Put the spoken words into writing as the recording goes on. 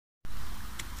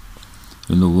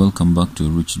Hello, welcome back to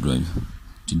Rich Drive.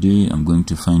 Today I'm going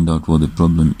to find out what the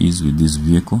problem is with this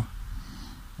vehicle.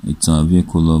 It's a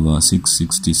vehicle of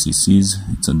 660 cc's.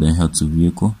 It's a Daihatsu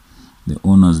vehicle. The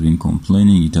owner has been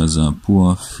complaining it has a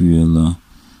poor fuel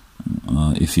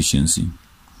efficiency.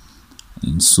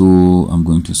 And so I'm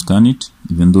going to scan it.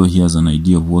 Even though he has an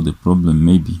idea of what the problem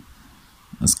may be,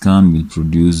 a scan will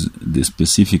produce the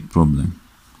specific problem.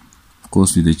 Of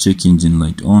course, with the check engine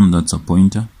light on, that's a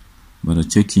pointer. But a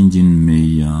check engine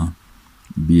may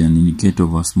be an indicator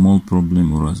of a small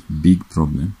problem or a big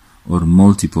problem or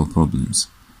multiple problems.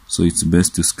 So it's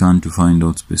best to scan to find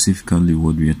out specifically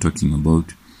what we are talking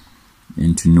about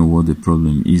and to know what the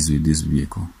problem is with this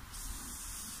vehicle.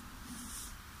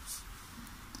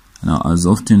 Now, as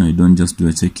often, I don't just do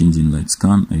a check engine light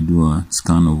scan, I do a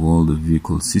scan of all the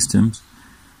vehicle systems,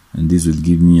 and this will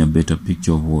give me a better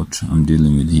picture of what I'm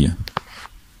dealing with here.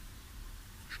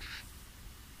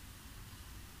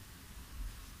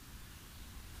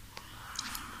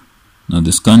 Now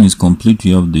the scan is complete.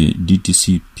 We have the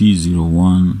DTC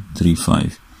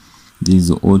P0135. This is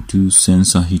the O2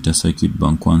 sensor heater circuit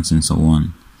bank 1 sensor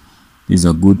 1. This is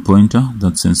a good pointer.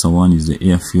 That sensor 1 is the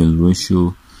air fuel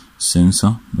ratio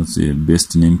sensor. That's the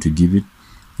best name to give it.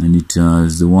 And it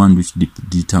is the one which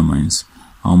determines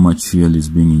how much fuel is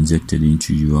being injected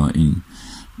into your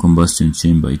combustion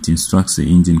chamber. It instructs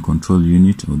the engine control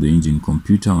unit or the engine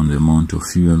computer on the amount of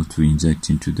fuel to inject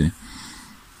into the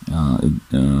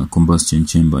combustion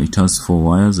chamber. It has 4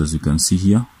 wires, as you can see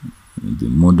here. The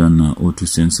modern O2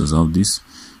 sensors have this.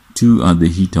 2 are the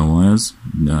heater wires,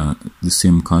 the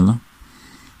same color.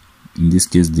 In this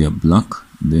case they are black.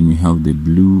 Then we have the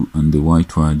blue and the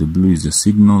white wire. The blue is the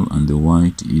signal and the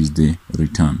white is the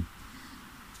return.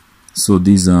 So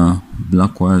these are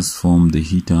black wires form the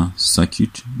heater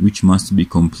circuit, which must be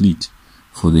complete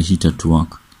for the heater to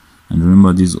work. And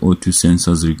remember, these O2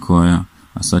 sensors require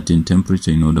a certain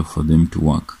temperature in order for them to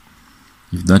work.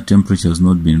 If that temperature has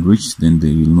not been reached, then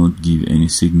they will not give any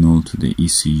signal to the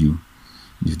ECU.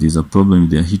 If there's a problem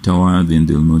with their heater wire, then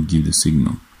they will not give the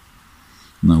signal.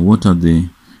 Now, what are the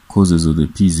causes of the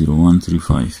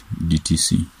P0135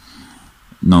 DTC?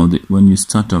 Now, when you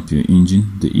start up your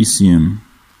engine, the ECM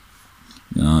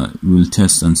will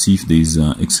test and see if there is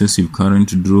excessive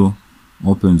current draw,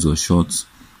 opens or shorts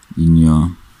in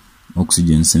your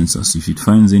oxygen sensors. If it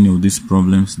finds any of these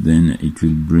problems, then it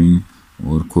will bring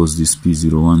or cause this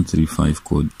P0135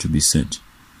 code to be set.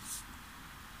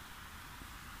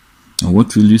 Now,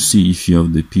 what will you see if you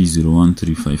have the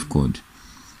P0135 code?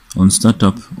 On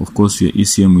startup, of course, your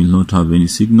ECM will not have any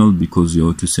signal because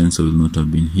your O2 sensor will not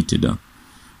have been heated up,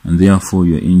 and therefore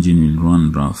your engine will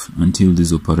run rough until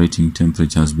this operating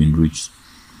temperature has been reached.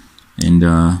 And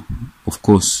of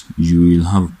course, you will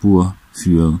have poor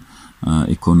fuel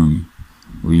economy.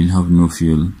 We will have no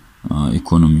fuel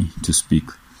economy to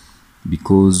speak,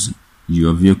 because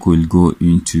your vehicle will go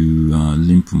into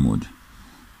limp mode,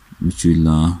 which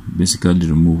will basically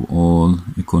remove all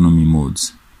economy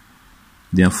modes.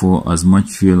 Therefore, as much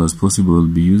fuel as possible will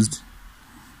be used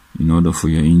in order for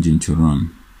your engine to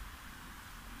run.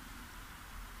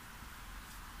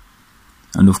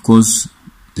 And of course,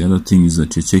 the other thing is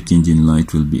that your check engine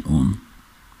light will be on.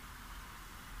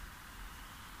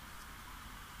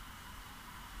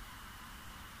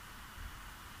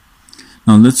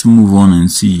 Now let's move on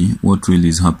and see what really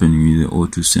is happening with the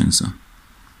O2 sensor.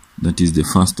 That is the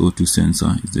first O2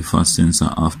 sensor. It's the first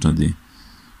sensor after the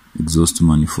exhaust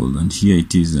manifold, and here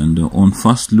it is. And on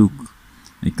first look,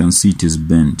 I can see it is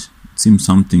bent. It seems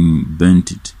something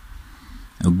bent it.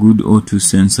 A good O2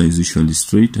 sensor is usually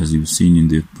straight, as you've seen in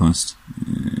the past,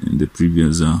 in the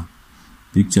previous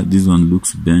picture. This one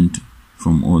looks bent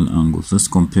from all angles. Let's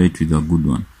compare it with a good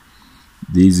one.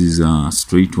 This is a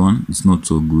straight one. It's not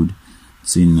so good.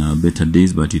 It's in better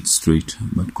days, but it's straight.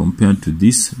 But compared to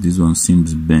this one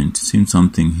seems bent. It seems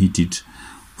something hit it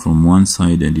from one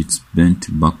side and it's bent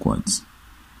backwards.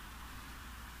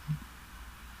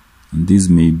 And this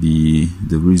may be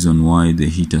the reason why the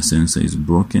heater sensor is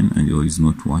broken and or is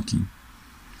not working.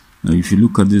 Now, if you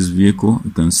look at this vehicle,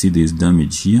 you can see there is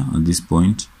damage here at this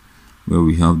point where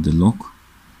we have the lock.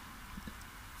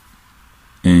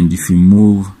 And if we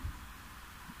move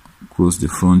across the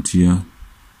front here,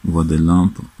 over the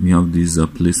lamp, we have this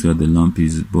place where the lamp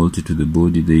is bolted to the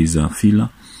body. There is a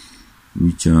filler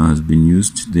which has been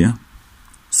used there.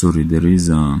 Sorry, there is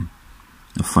a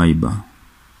fiber.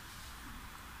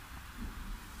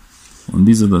 On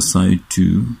this other side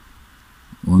too,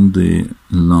 on the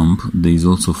lamp, there is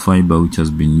also fiber which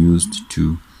has been used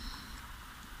to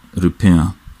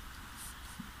repair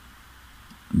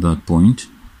that point.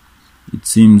 It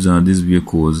seems this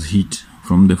vehicle was hit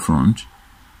from the front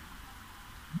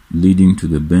leading to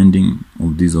the bending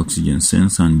of this oxygen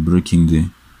sensor and breaking the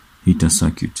heater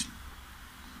circuit.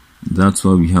 That's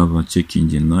why we have a check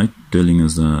engine light telling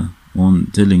us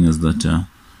that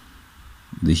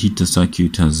the heater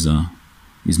circuit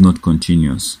is not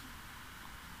continuous.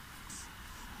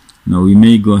 Now we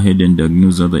may go ahead and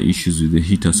diagnose other issues with the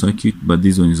heater circuit, but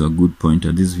this one is a good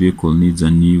pointer. This vehicle needs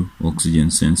a new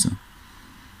oxygen sensor.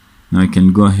 Now I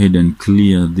can go ahead and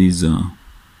clear this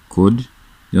code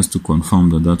just to confirm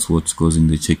that that's what's causing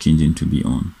the check engine to be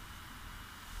on.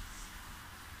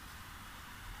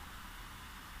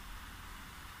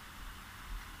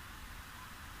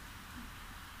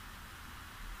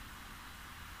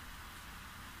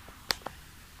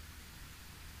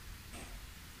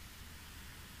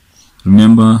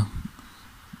 Remember,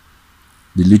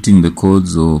 deleting the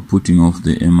codes or putting off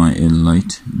the MIL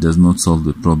light does not solve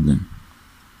the problem.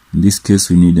 In this case,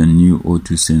 we need a new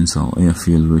O2 sensor or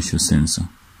air-fuel ratio sensor.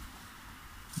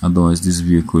 Otherwise, this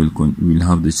vehicle will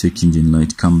have the check engine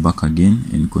light come back again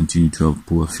and continue to have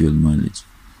poor fuel mileage.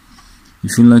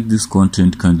 If you like this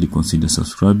content, kindly consider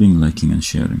subscribing, liking and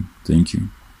sharing. Thank you.